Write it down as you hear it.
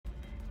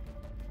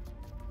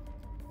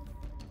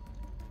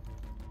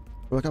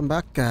Welcome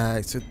back,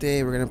 guys.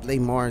 Today we're gonna play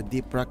more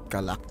Deep Rock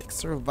Galactic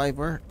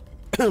Survivor.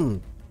 We're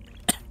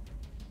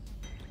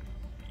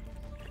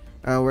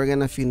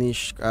gonna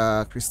finish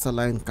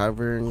Crystalline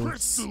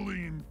Caverns.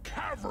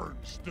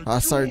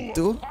 Hazard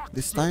 2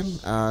 this time.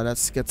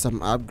 Let's get some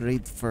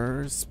upgrade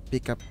first.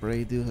 Pick up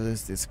radio.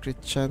 There's this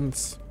crit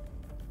chance.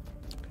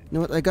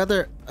 You know what? I'd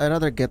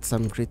rather get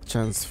some crit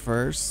chance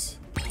first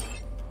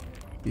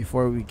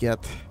before we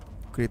get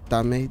crit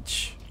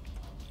damage.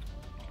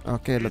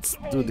 Okay, let's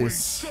do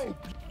this.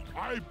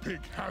 I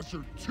pick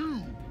Hazard 2.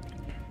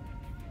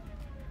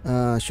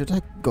 Should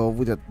I go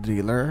with a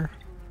driller?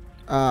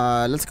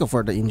 Let's go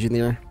for the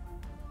engineer.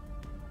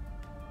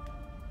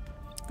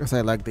 Because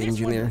I like the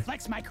engineer.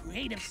 Reflects my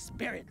creative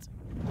spirit.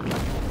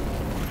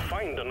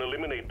 Find and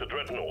eliminate the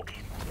dreadnought.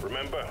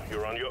 Remember,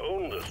 you're on your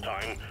own this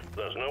time.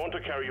 There's no one to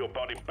carry your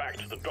body back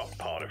to the drop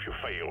pod if you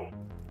fail.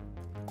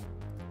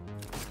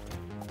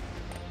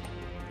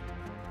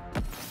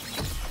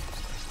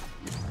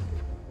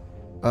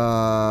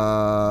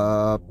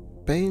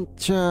 Paint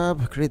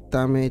job, crit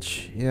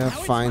damage. Yeah,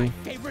 fine.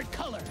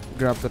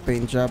 Grab the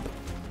paint job.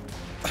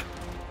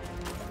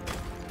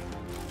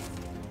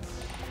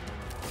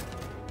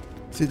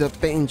 See, the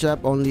paint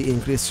job only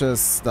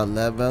increases the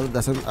level,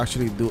 doesn't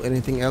actually do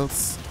anything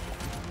else.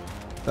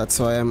 That's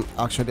why I'm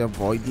actually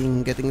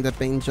avoiding getting the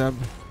paint job.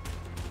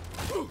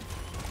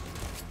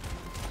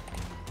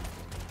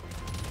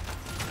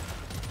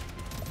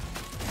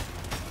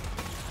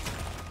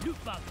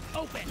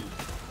 Open.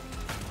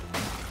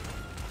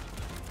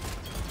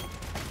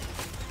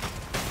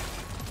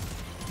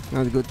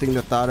 Now, the good thing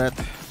the turret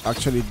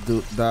actually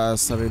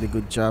does a really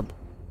good job.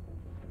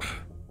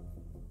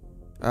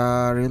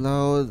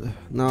 Reload.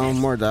 No,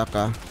 more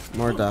DACA.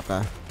 More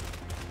DACA.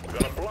 We've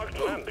got a blocked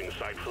landing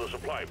site for the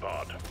supply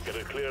pod. Get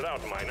it cleared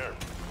out, miner.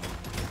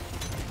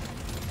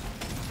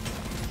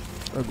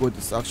 Oh, good.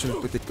 It's actually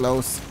pretty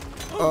close.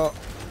 Oh,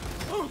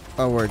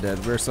 we're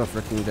dead. We're so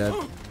freaking dead.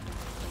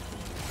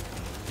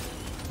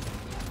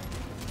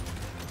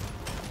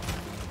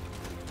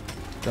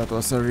 That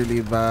was a really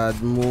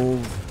bad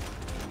move.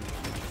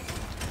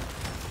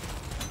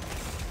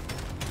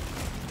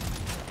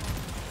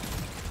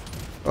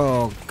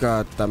 Oh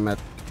god damn it.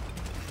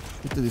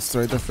 Need to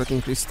destroy the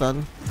freaking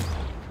crystal.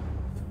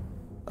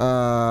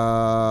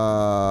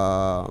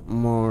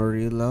 More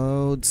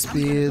reload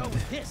speed.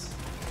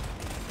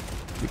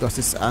 Because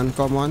it's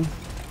uncommon.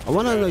 I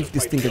wanna know if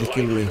this thing can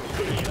kill me.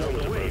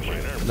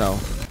 No.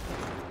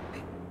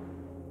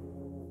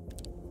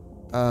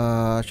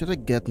 Should I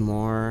get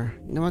more?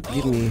 You know what?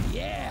 Give me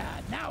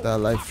the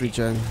life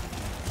regen.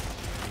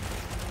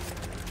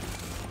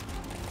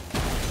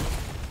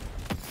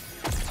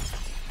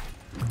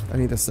 I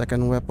need a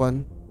second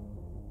weapon.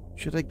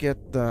 Should I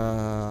get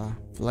the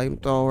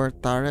flamethrower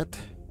turret?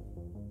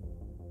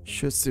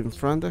 Shoots in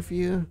front of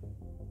you.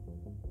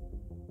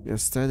 Your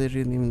steady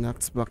rhythm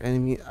knocks back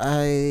enemy.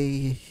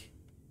 I'm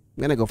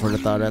gonna go for the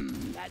turret.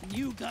 That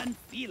new gun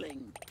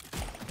feeling.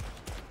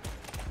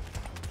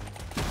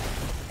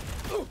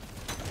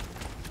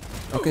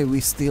 Okay,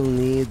 we still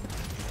need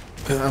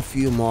a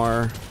few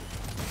more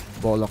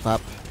bolo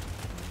cap.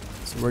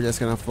 So we're just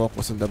gonna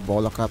focus on the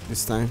bolo cap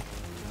this time.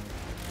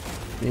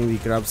 Maybe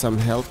grab some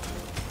health.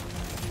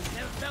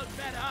 Never felt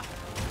better.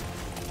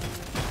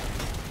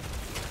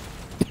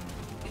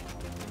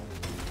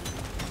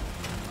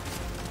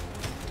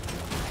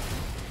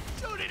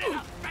 Shoot it in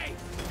the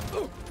face.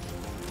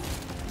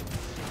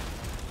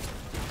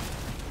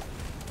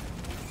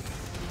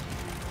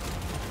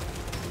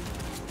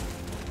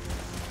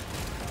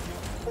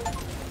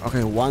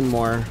 Okay, one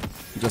more.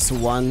 Just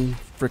one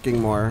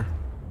freaking more.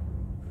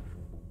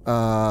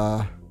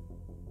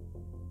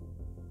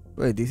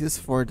 Wait, this is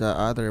for the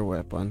other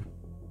weapon.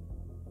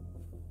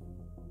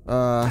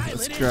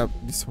 Let's grab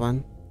this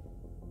one.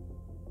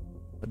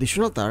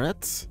 Additional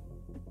turrets?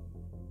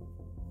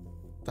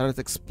 Turrets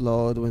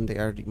explode when they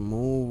are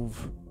removed.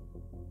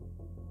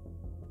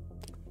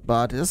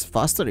 But it has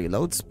faster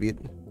reload speed.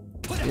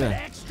 Put a bit of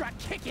extra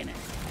kick in it.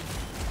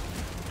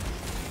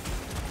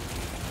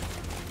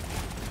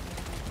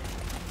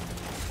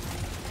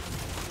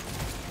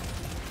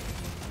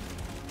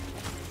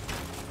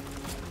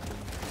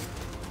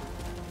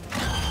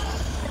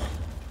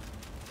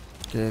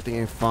 Okay, I think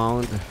I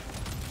found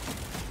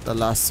the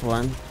last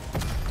one.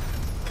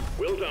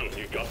 Well done,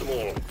 you got them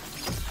all.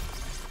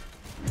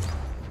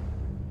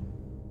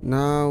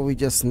 Now we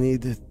just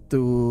need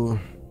to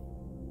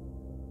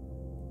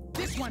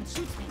This one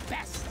suits me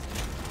best.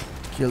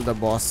 kill the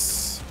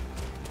boss.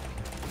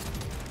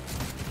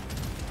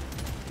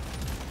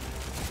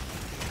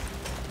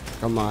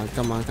 Come on,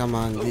 come on, come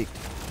on, Leak.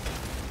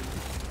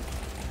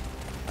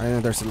 I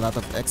know there's a lot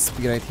of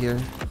XP right here.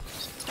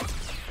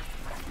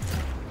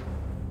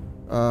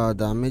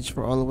 Damage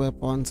for all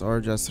weapons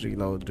or just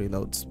reload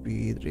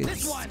speed.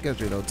 Let's get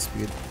reload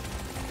speed.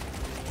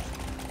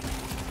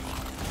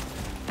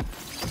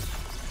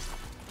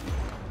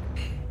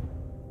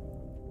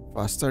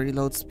 Faster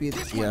reload speed,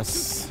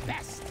 yes.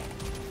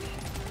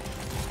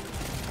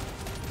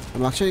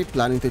 I'm actually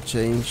planning to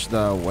change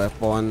the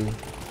weapon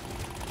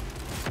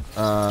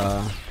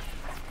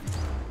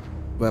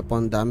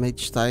weapon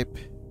damage type.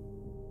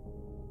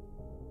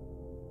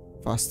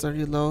 Faster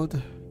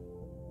reload.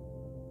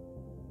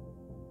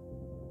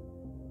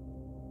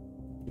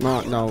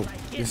 No.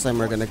 This time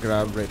we're gonna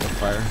grab rate of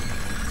fire.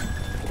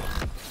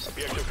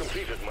 Objective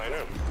completed,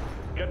 Miner.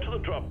 Get to the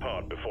drop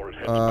pod before it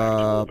heads back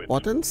to orbit.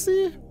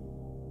 Potency?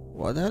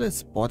 What the hell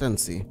is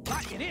potency?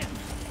 Lock it in.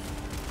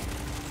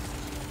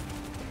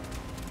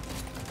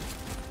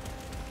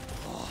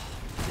 Oh,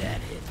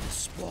 that hit the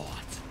spot.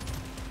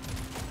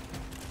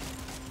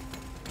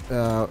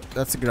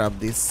 Let's grab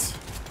this.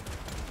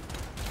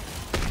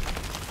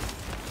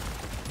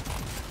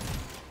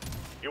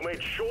 You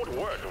made short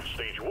work of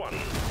stage 1.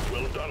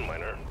 Well done,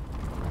 Miner.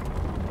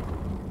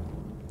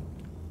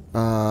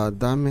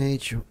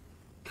 Damage.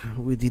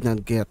 We did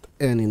not get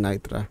any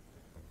nitra.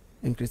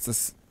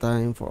 Increases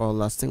time for all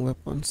lasting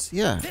weapons.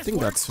 Yeah, I think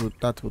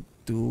that would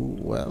do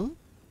well.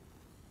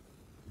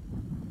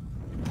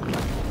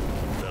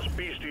 There's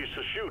beasties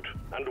to shoot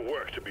and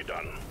work to be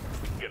done.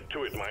 Get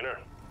to it, Miner.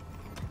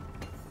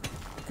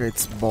 Okay,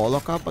 it's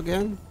Bollock up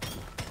again.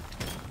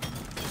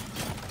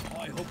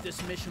 I hope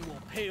this mission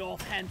will pay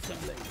off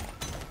handsomely.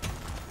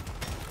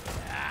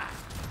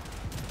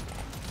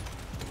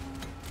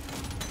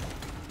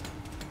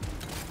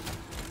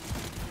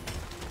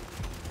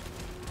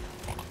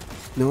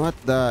 You know what?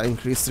 The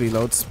increased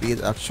reload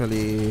speed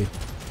actually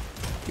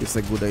is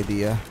a good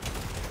idea.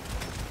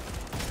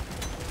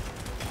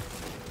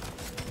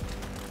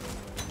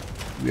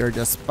 We are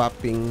just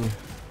popping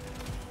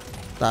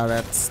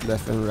turrets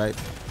left and right.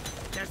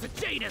 There's a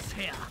Jadis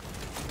here.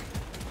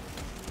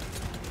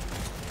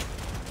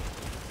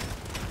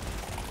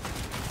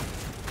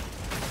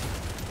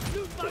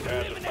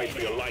 Prepare to fight for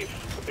your life.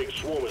 A big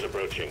swarm is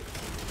approaching.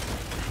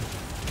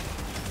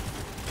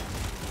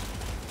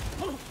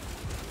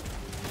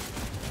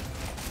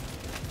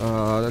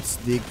 Let's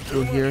dig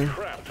through here.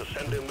 Crap to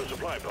send in the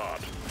supply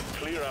pod.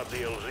 Clear out the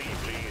LZ,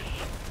 please.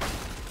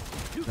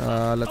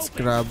 Let's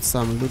grab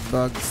some loot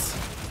bugs.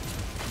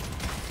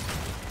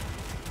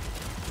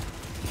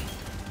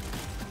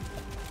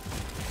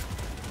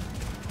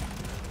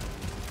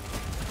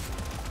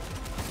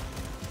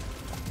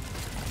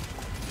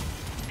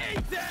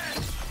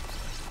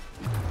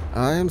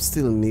 I am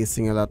still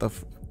missing a lot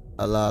of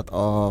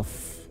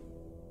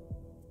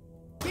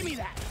Give me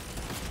that.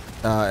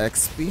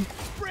 XP.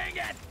 Bring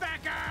it,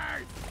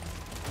 backers.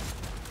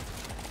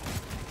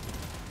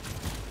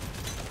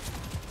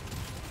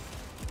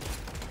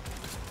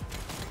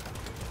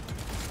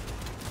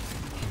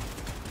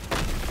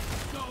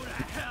 Go to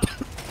hell.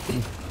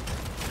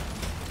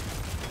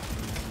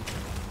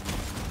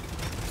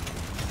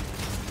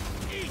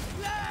 Eat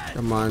lead.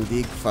 Come on,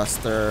 dig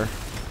faster.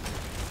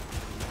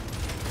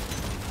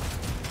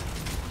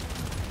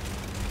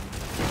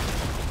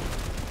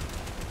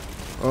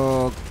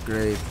 Oh,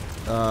 great.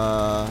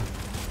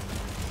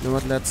 You know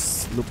what?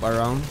 Let's loop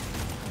around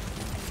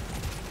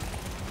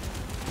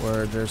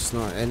where there's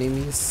no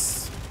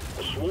enemies.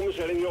 A swarm is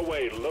heading your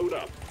way. Load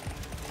up.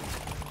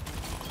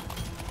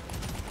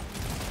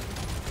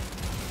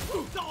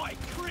 Die,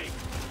 creep.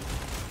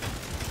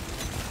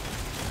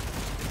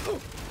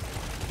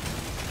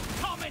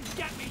 Come and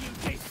get me, you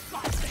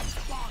disgusting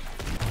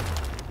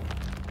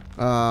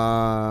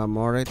bug.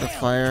 More rate of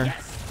fire.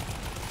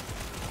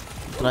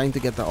 Yes. Trying to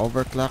get the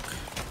overclock.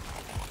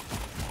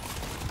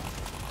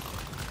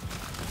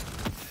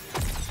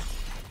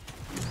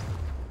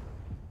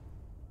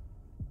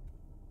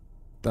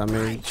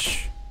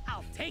 Damage.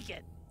 I'll take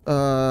it.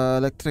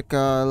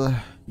 Electrical.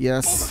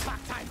 Yes.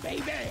 Overclock time,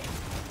 baby.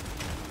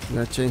 I'm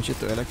gonna change it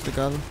to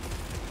electrical.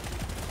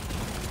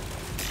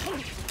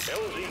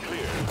 LZ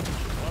clear.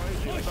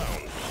 Supplies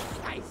inbound.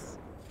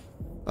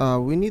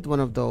 Nice. We need one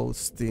of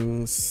those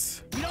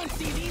things. You don't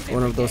see these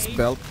One of every those day.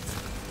 belts.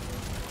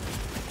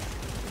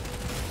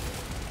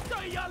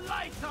 See you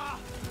later.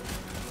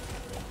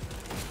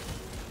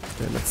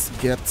 Okay, let's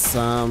get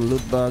some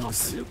loot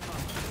bugs.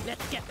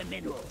 Let's get the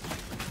mineral.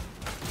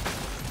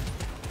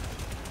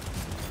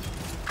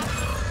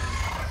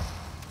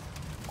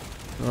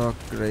 Oh,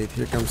 great.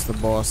 Here comes the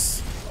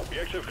boss.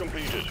 Objective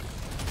completed.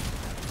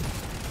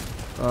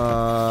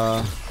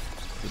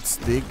 Let's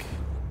dig.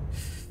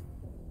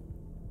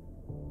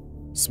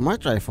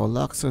 Smart rifle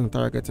locks on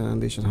target and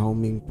unleashes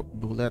homing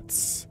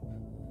bullets.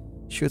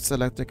 Shoots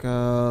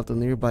electrical to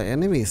nearby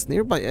enemies.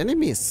 Nearby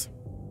enemies.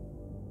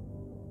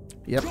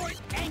 Yep. You're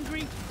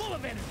angry, full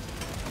of energy,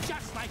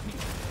 just like me.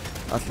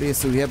 At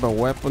least we have a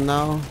weapon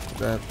now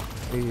that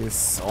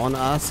is on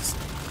us.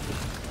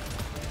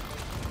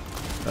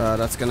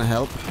 That's gonna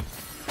help.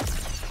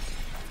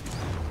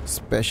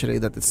 Especially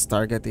that it's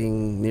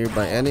targeting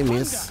nearby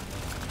enemies.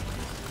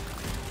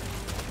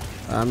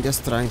 I'm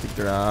just trying to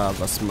grab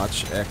as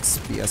much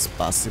XP as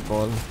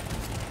possible.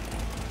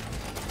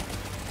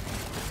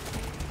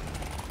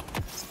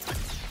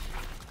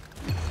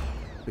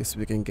 At least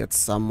we can get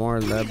some more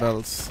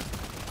levels.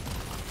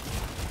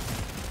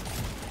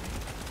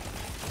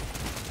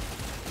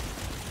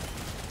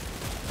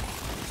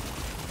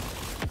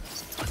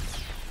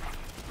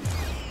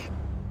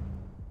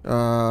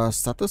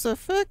 Status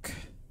effect?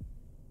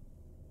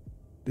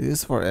 This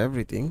is for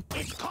everything.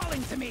 It's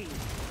calling to me.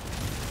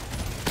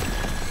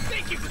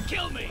 Think you can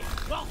kill me?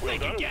 Well, Well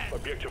think done. again.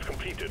 Objective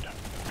completed.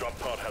 Drop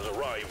pod has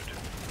arrived.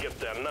 Get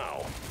there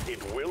now.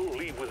 It will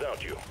leave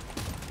without you.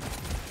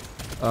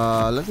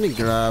 Let me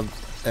grab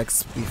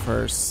XP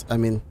first. I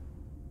mean,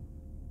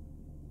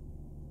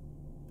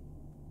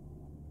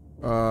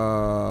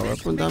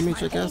 weapon Makes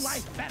damage, my I whole guess.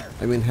 life better.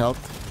 I mean, health.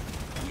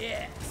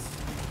 Yes.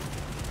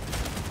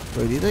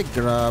 Wait, did I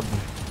grab?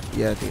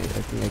 Yeah, I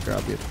think I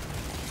grabbed it.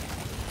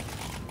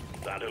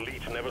 That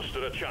elite never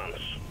stood a chance.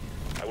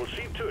 I will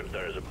see to it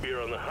there is a beer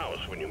on the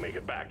house when you make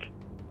it back.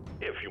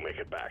 If you make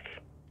it back.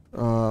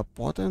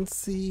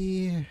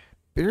 Potency,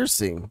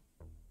 piercing.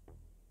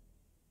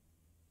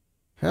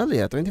 Hell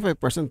yeah,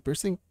 25%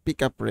 piercing,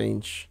 pickup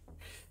range.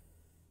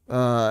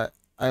 I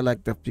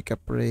like the pickup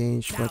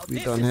range, Now but we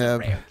this don't is a have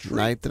rare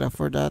treat. nitra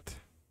for that.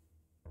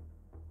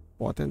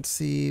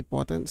 Potency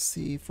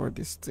for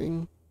this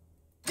thing.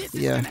 This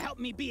is Yeah. gonna help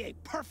me be a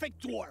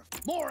perfect dwarf.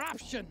 More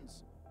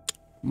options.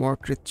 More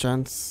crit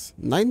chance.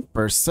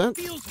 9%?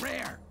 Feels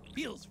rare.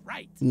 Feels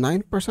right.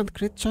 9%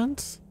 crit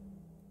chance?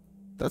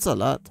 That's a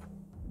lot.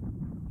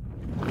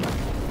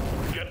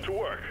 Get to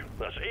work.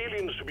 There's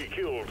aliens to be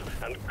killed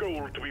and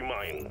gold to be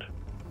mined.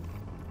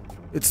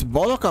 It's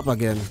Bolo Cup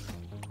again.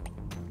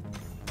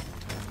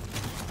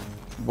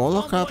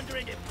 Bolo I'm Cup.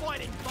 wondering if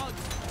fighting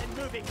bugs and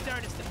moving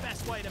dirt is the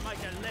best way to make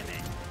a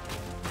living.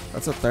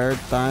 That's the third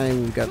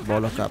time we got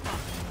Bolo Cup.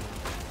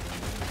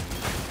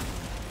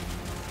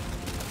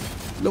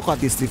 Look at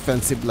this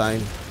defensive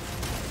line.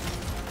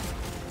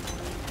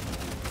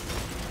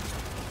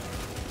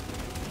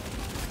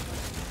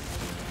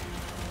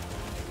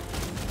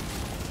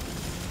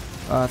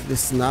 At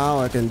least now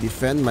I can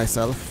defend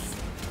myself.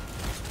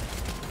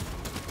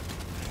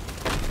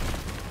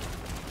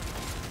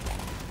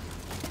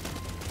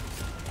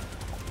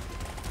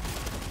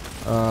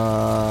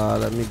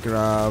 Let me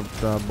grab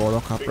the Bolo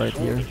Cup Big right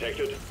swarm here.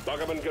 detected.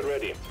 Buggerman, get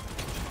ready.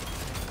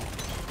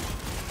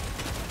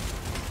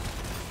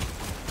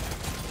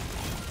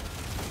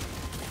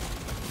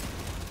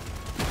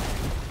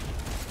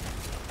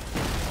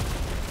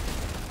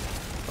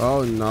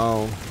 Oh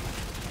no.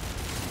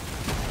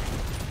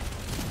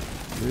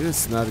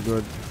 This is not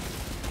good.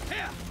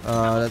 Here,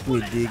 Let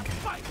me dig.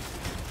 fight.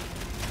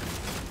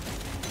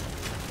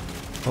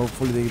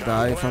 Hopefully they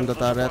die from the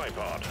Land turret.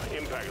 supply pod.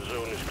 Impact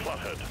zone is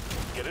cluttered.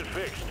 Get it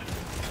fixed.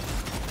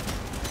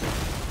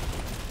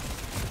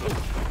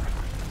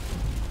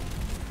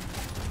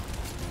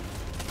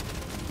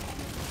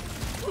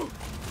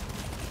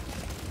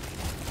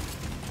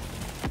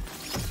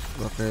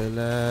 Okay,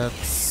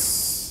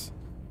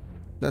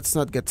 let's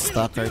not get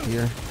stuck right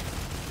here.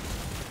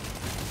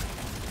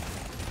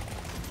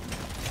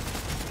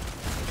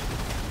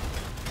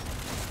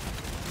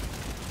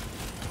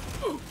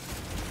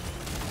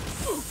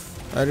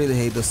 I really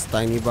hate those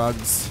tiny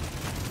bugs.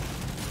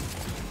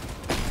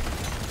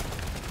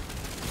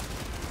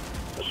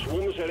 The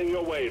swarm is heading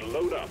your way.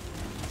 Load up.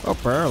 Oh,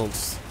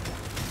 pearls.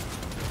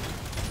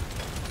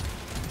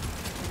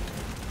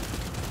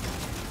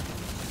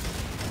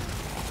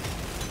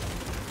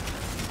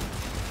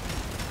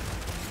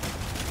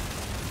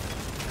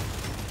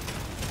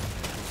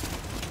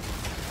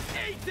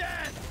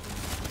 Ethan!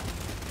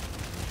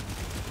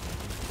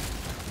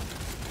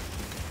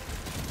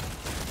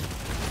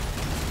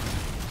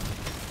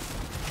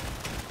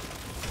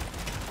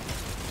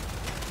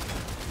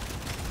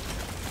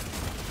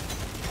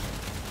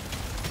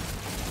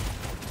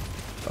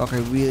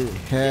 Okay, we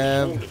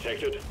have Swarm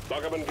detected.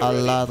 Buggerman, get a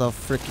ready. lot of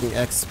freaking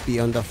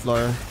XP on the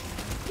floor,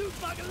 Dude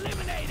bug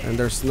eliminated! and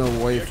there's no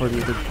way for me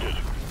to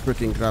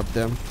freaking grab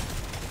them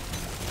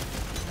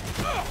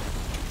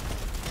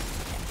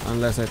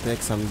unless I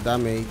take some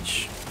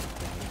damage.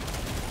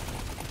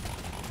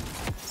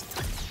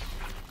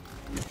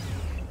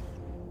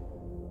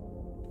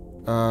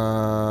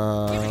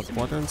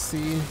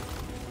 Potency.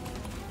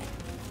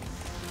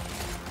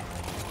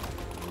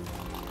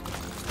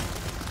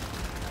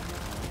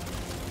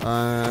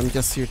 I'm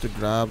just here to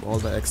grab all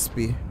the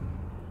XP.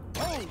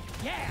 Oh,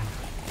 yeah!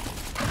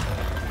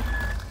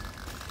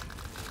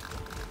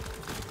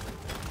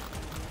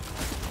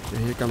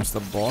 Okay, here comes the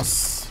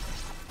boss.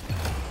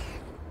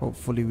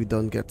 Hopefully we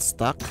don't get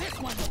stuck. This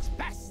one looks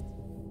best!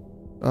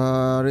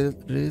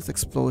 Release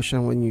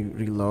explosion when you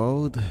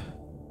reload.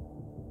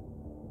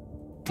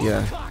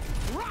 Yeah. Clock,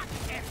 rock,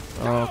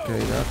 and Okay,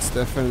 that's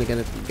definitely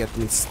gonna get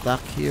me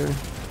stuck here.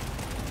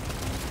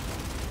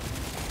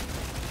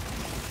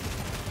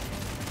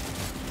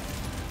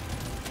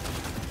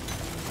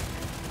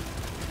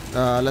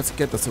 Let's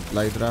get the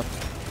supply drop.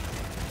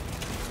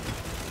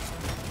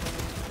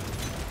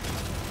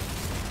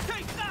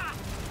 take that!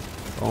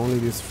 Only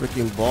this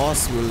freaking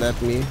boss will let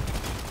me.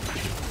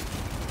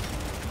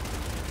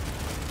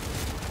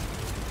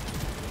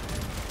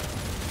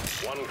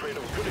 One crate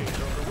of goodies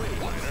on the way,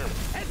 miner.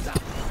 Heads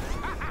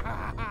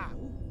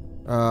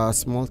up!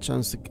 Small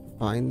chance to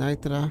find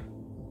Nitra.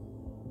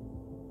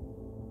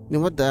 You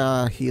know what,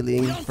 the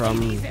healing from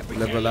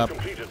level up.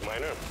 Completed,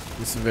 miner.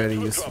 It's very Get to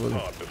the useful.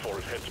 drop pod before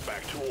it heads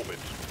back to orbit.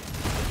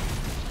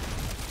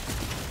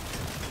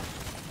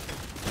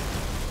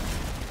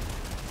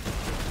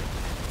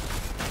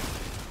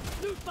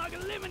 Loot bug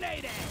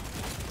eliminated!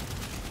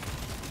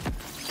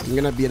 I'm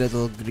gonna be a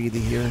little greedy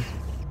here.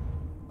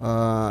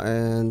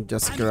 And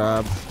just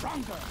grab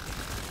Stronger!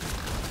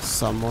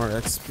 some more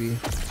XP.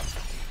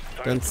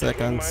 10 Time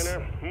seconds.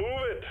 Miner,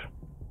 move it.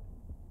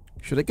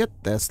 Should I get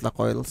Tesla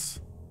coils?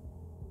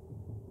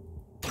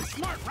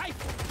 Smart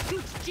rifle!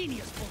 Shoots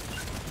genius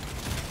bullets!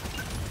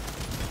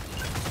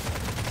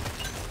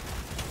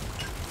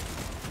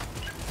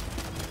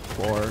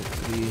 4,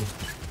 3.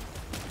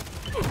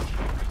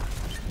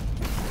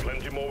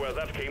 Plenty more where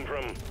that came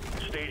from.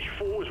 Stage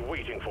 4 is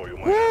waiting for you,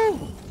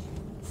 Miner.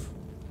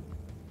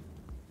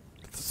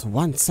 There's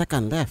 1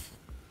 second left.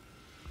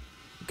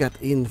 Get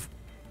in.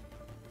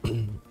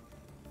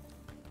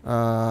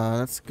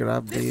 Let's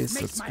grab This this.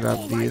 makes Let's my grab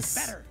whole life this.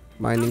 better.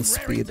 Mining I'm raring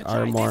speed, to try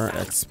armor,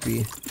 this out.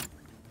 XP.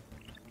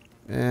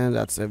 And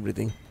that's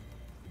everything.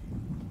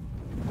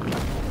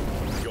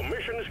 Your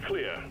mission is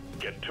clear.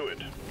 Get to it.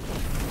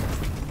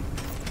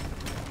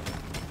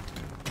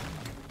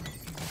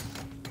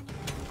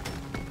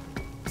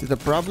 See, the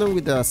problem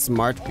with the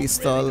smart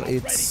pistol,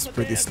 it's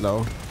pretty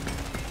slow.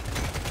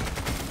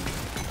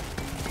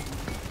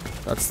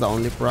 That's the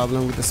only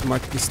problem with the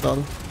smart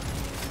pistol.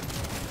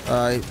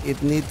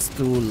 It needs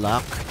to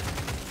lock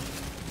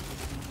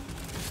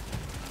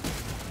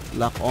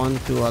on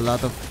to a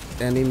lot of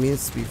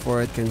enemies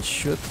before it can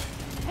shoot.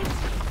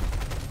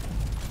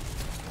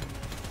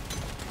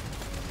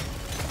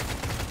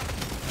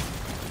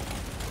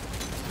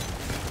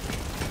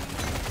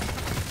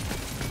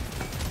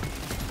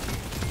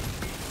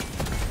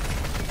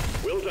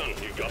 Well done.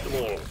 You got them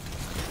all.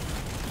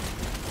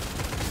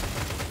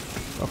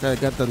 Okay, I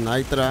got the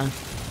Nitra.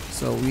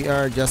 So we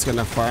are just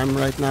gonna farm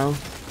right now.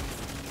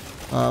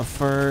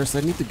 First, I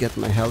need to get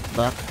my health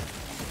back,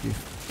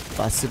 if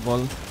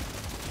possible.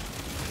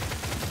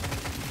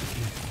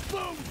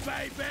 Boom,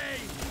 baby!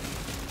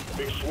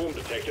 Big swarm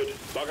detected.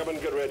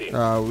 Buggerman, get ready.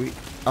 We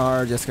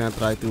are just gonna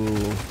try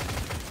to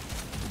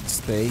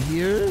stay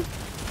here.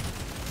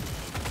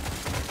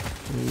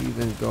 We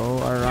even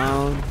go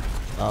around.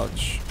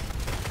 Ouch.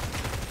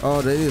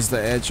 Oh, this is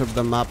the edge of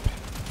the map.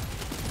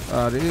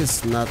 This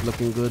is not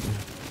looking good.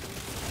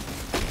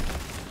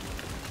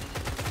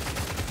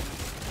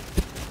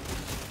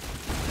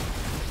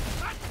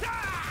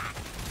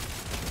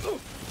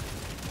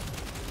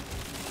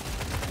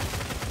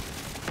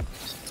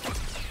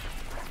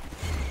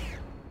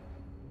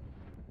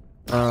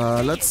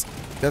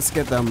 Let's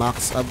get the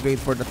max upgrade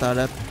for the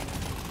turret.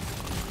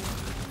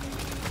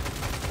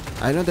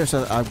 I know there's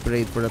an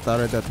upgrade for the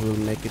turret that will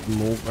make it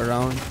move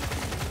around,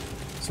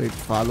 so it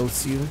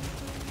follows you,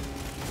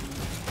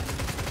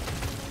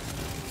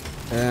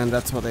 and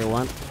that's what I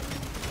want.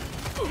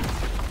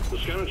 The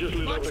scanner just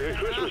lit up like a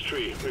Christmas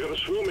tree. We got a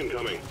swarm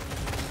incoming.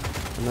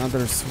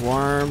 Another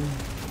swarm.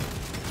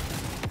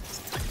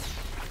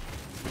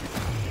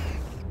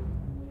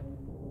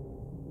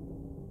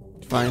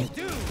 Fine.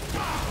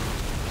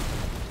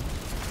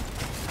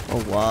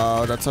 Oh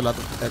wow, that's a lot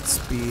of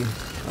XP.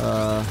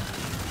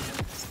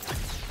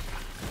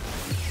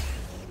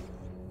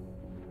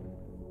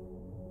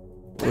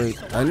 Wait,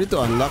 I need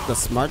to unlock the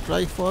smart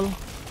rifle.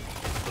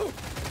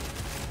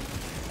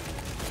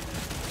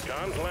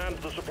 Can't land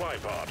the supply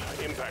pod.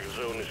 Impact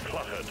zone is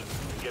cluttered.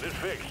 Get it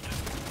fixed.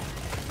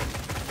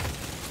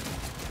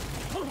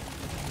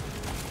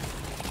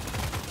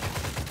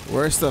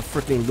 Where's the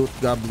freaking loot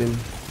goblin?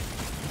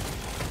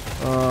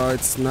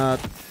 It's not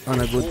on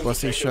a good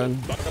position.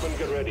 Buggerman,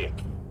 get ready.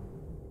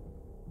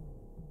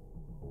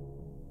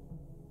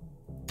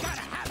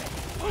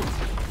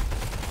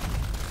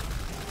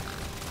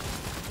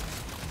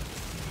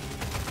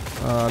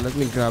 Let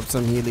me grab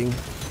some healing.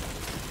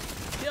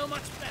 Feel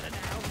much better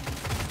now.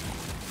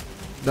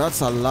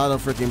 That's a lot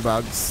of freaking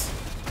bugs.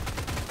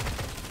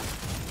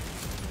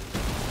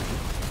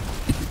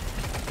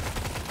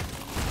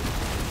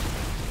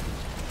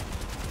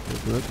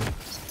 Good.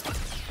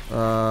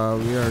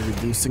 We are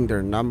reducing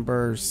their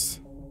numbers.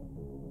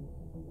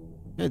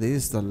 Okay,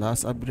 this is the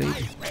last upgrade.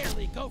 I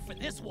rarely go for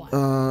this one.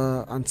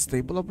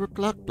 Unstable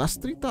overclock,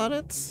 +3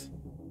 turrets.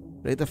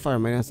 Rate of fire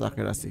minus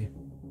accuracy.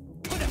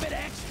 Put a bit of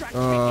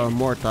extra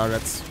More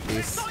turrets,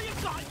 please. That's all you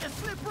got, you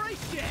slippery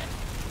shit!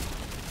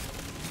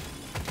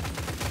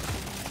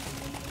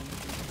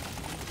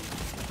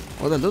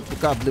 Oh, the loot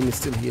goblin is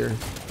still here.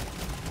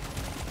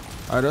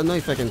 I don't know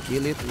if I can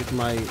kill it with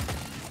my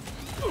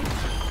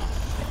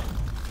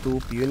 2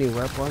 puny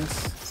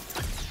weapons.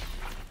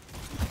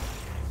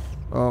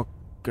 Oh,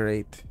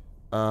 great.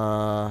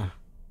 I'm a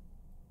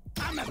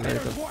Rate better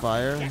of dwarf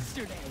fire. than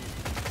yesterday.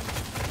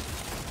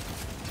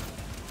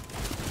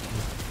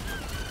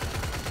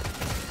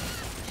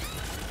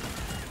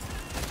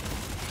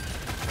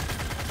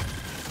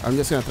 I'm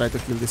just gonna try to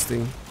kill this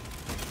thing.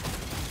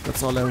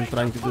 That's all I'm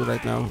trying to do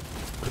right now.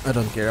 I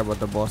don't care about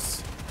the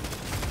boss.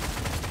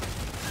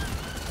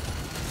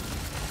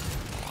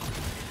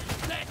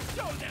 Let's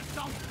show them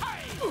some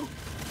pain!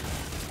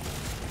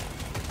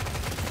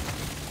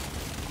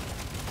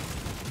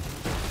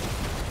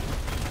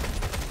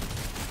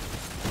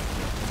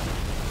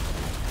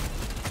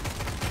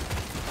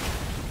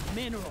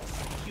 minerals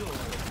secure.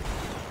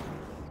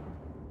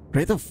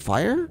 Rate of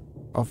fire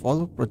of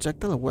all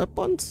projectile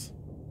weapons?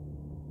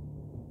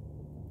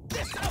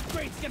 This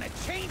upgrade's gonna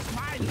change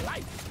my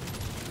life.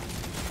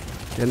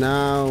 Okay,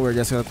 now we're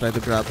just gonna try to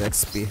grab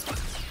XP.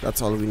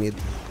 That's all we need.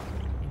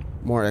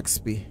 More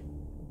XP.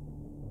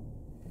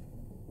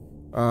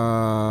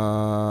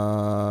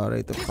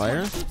 Rate of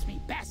fire. Suits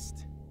me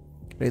best.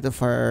 Rate of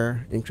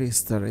fire.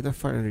 Increase the rate of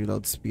fire and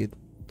reload speed.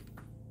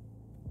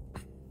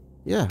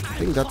 Yeah, I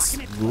think that's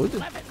good.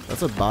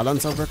 That's a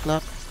balance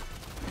overclock.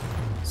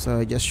 So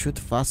I just shoot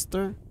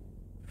faster.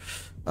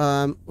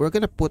 We're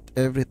gonna put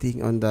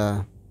everything on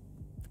the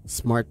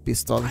smart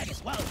pistol. Might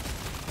as well.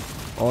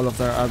 All of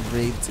our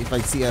upgrades. If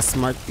I see a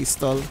smart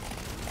pistol,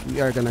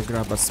 we are gonna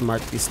grab a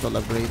smart pistol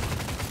upgrade.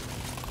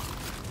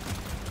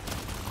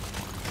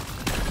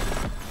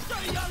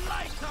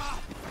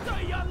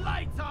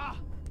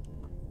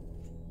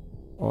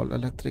 All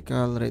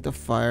electrical, rate of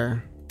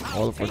fire,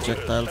 all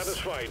projectiles.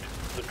 Satisfied.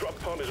 The drop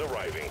pod is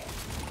arriving.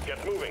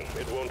 Get moving.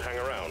 It won't hang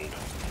around.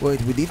 Wait,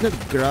 we did not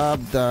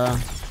grab the...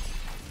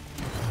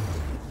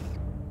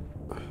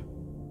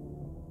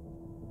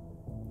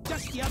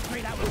 Just the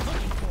upgrade I was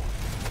looking for.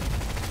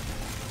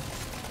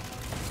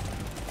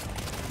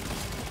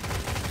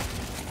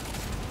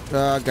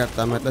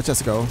 Goddammit, let's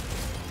just go.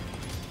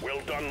 Well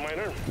done,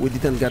 miner. We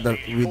didn't get the...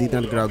 We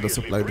didn't grab the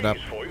supply drop.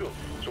 For you.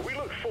 So we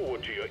look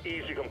forward to your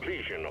easy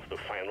completion of the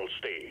final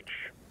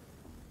stage.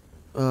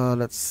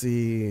 Let's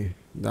see.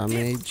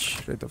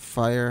 Damage, rate of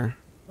fire.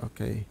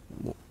 Okay.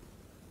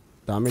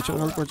 Damage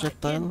on all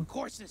projectile.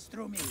 Courses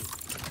through me.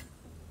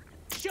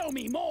 Show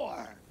me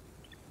more.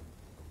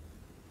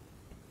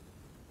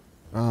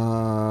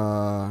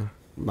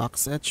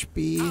 Max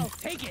HP. I'll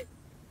take it.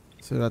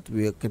 So that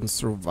we can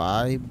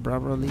survive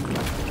properly.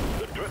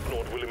 The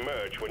dreadnought will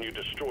emerge when you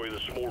destroy the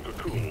small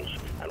cocoons.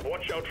 And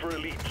watch out for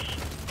elites.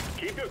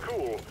 Keep your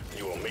cool.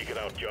 You will make it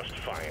out just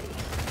fine.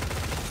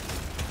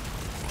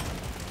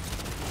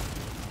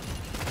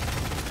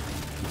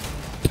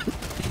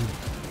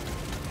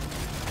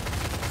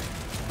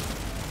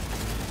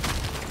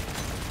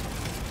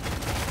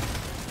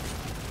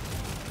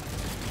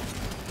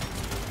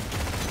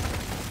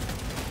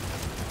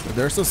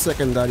 There's a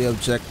secondary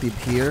objective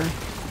here.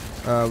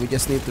 We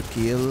just need to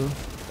kill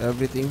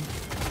everything.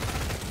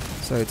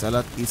 So it's a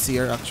lot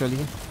easier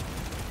actually.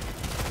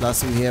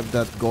 Plus we have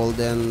that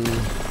golden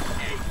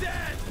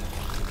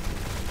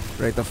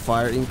rate of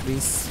fire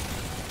increase.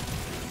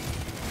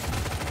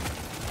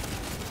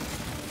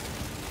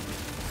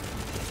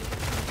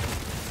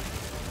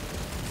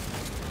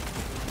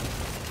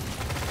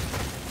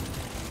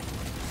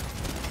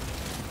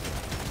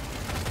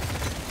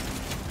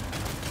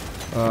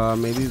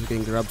 Maybe we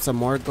can grab some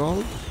more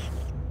gold.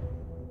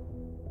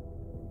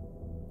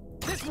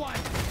 This one.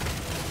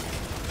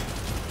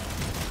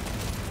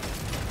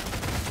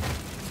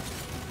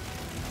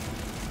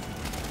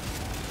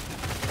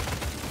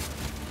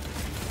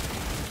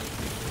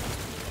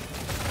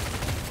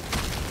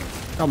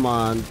 Come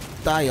on,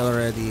 die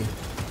already.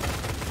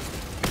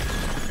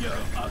 You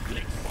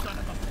ugly son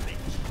of a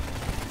bitch.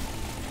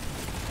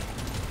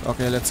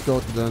 Okay, let's go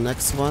to the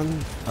next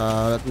one.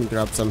 Let me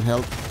grab some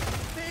health.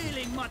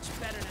 Feeling much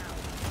better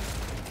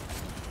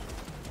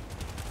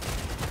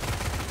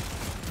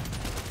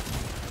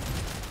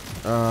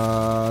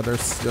now.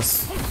 There's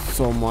just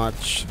so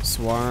much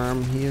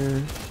swarm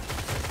here.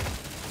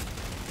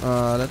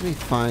 Let me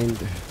find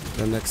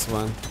the next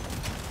one.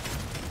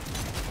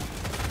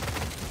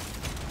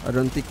 I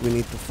don't think we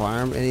need to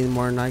farm any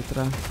more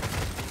nitra.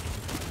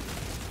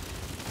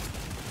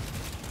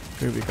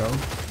 Here we go.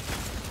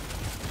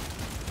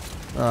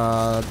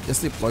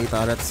 Just deploy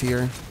turrets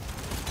here.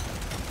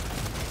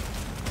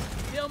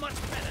 Feel much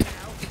better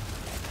now.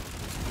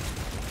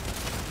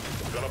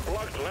 Got a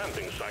blocked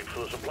landing site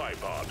for the supply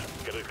pod.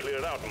 Get it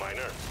cleared out,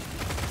 miner.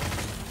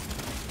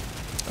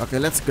 Okay,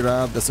 let's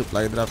grab the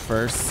supply drop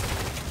first.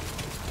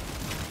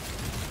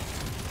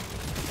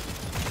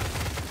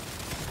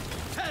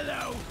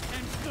 Hello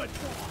and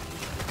goodbye.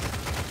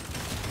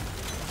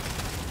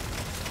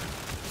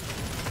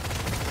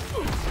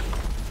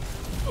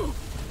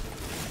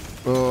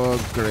 Oh,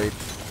 great.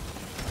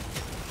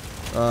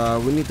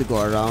 We need to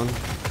go around.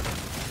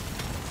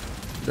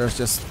 There's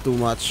just too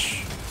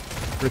much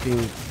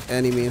freaking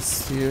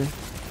enemies here.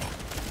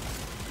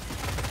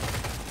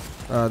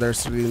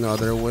 There's really no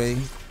other way.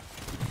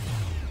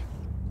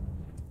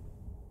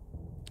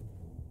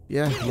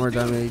 Yeah, more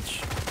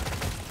damage.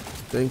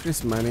 The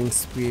increased mining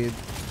speed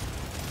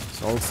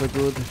is also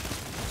good.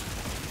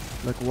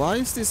 Like, why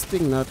is this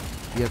thing not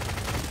yet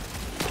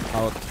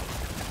out?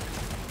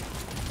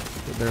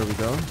 Okay, there we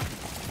go.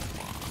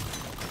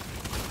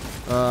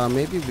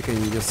 Maybe we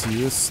can just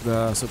use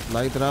the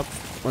supply drop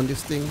on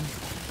this thing.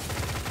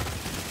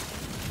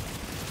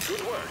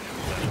 Good work.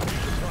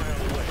 That's supply on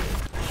the way.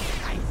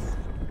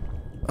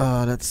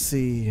 Let's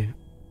see.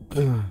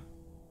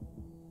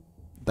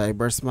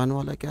 Diver's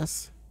manual, I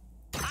guess.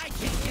 I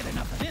can't get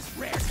enough of this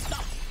rare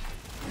stuff.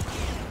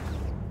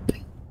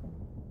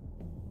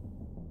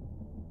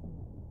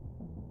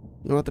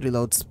 What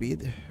reload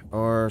speed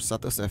or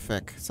status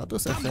effect?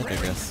 Status effect, I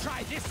guess.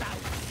 Try this out.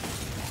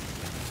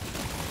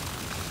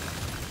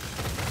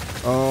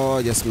 Oh,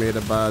 I just made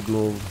a bad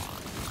move.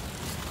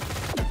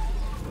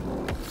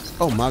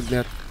 Oh,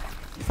 magnet.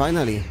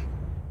 Finally.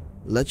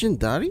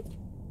 Legendary?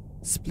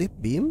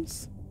 Split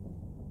beams?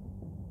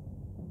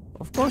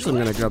 Of course I'm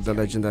gonna grab the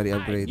legendary I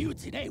upgrade. knew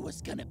today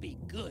was gonna be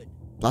good.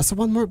 Plus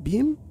one more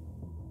beam?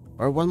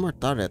 Or one more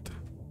turret?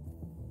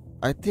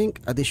 I think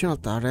additional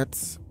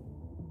turrets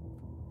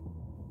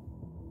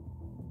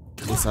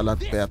is a lot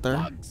better.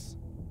 Bugs.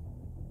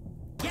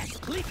 Yes,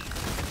 please.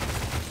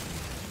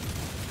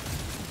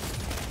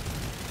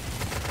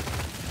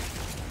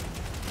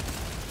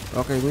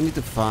 Okay, we need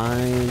to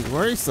find...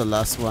 Where is the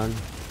last one?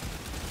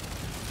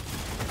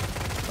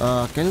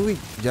 Can we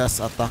just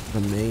attack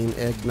the main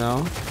egg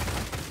now?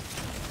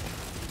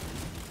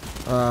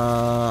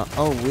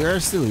 Oh, we are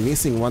still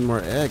missing one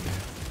more egg.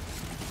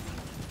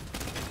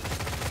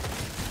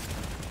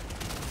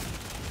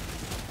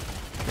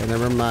 Okay,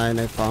 never mind,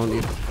 I found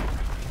it.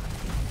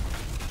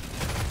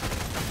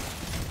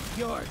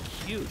 You're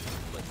cute,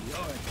 but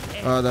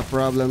you're dead. The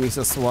problem is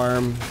a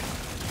swarm.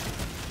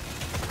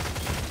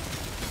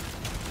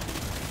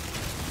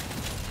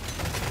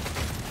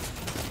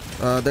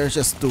 There's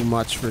just too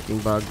much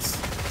freaking bugs.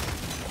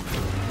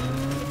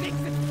 It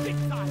makes it big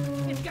time.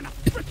 It's gonna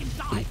freaking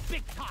die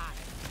big time.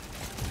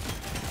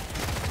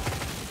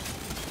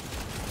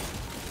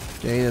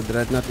 Okay, the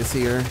dreadnought is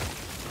here.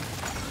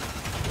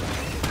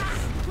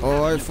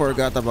 Oh, I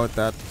forgot about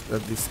that.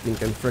 That this thing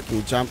can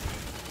freaking jump.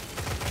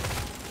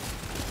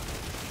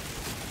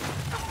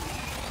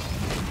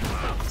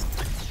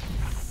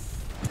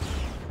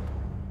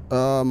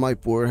 My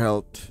poor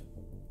health.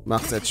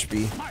 Max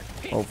HP.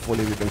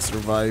 Hopefully we can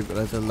survive a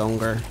little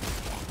longer.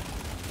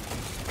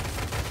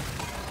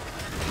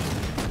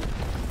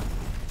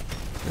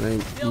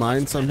 Can I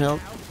mine some help?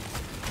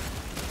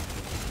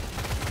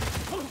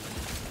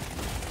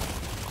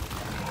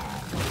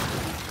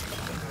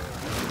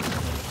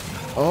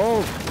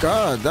 Oh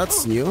god,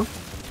 that's new.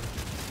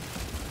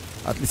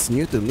 At least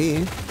new to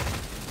me.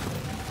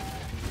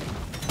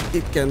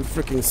 It can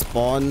freaking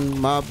spawn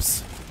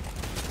mobs.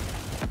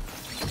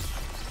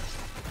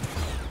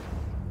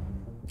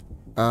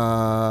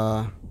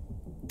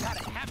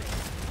 Gotta have it.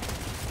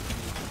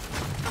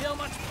 Feel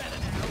much better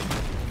now.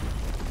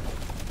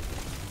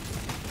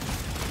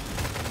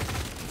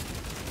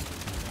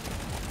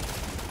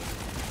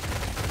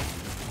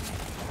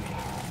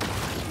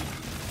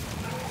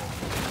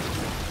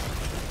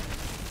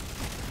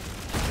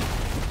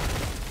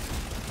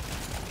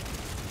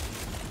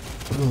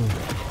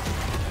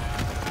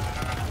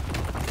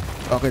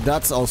 Okay,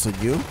 that's also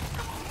you.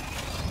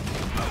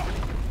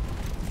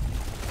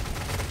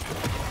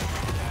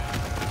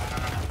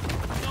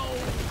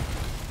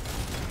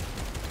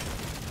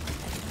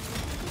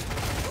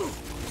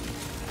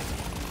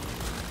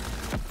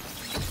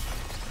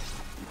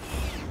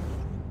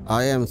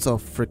 I am so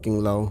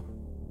freaking low.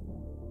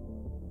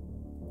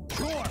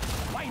 Sure,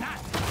 why not?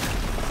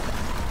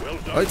 Well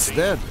done, Oh, it's team.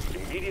 dead.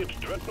 Immediate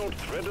dreadnought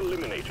threat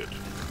eliminated.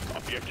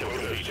 Objective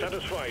owner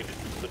satisfied.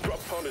 The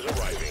drop pod is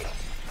arriving.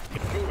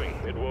 It's moving.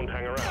 It won't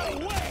hang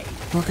around.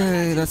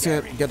 Okay, that's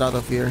it. Get out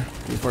of here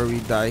before we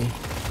die.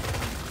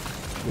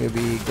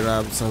 Maybe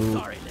grab some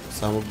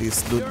of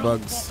these loot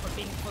bugs.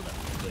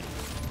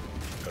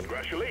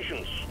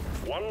 Congratulations.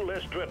 One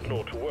less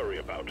dreadnought to worry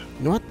about. You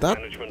know what? That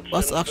Management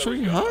was sends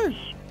actually their hard.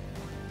 regards.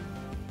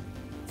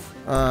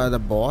 The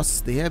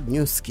boss, they have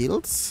new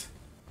skills.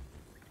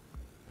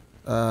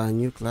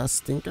 New class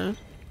Tinker.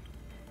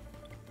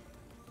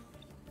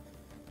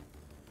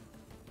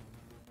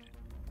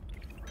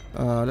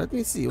 Let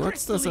me see. What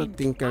does a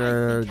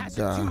Tinker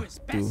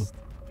do?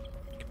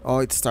 Oh,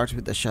 it starts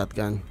with the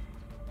shotgun.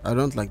 I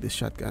don't like this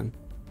shotgun.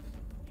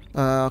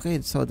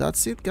 Okay, so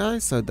that's it,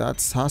 guys. So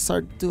that's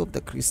Hazard 2 of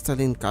the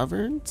Crystalline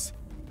Caverns.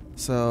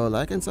 So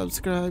like and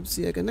subscribe.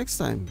 See you again next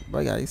time.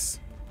 Bye, guys.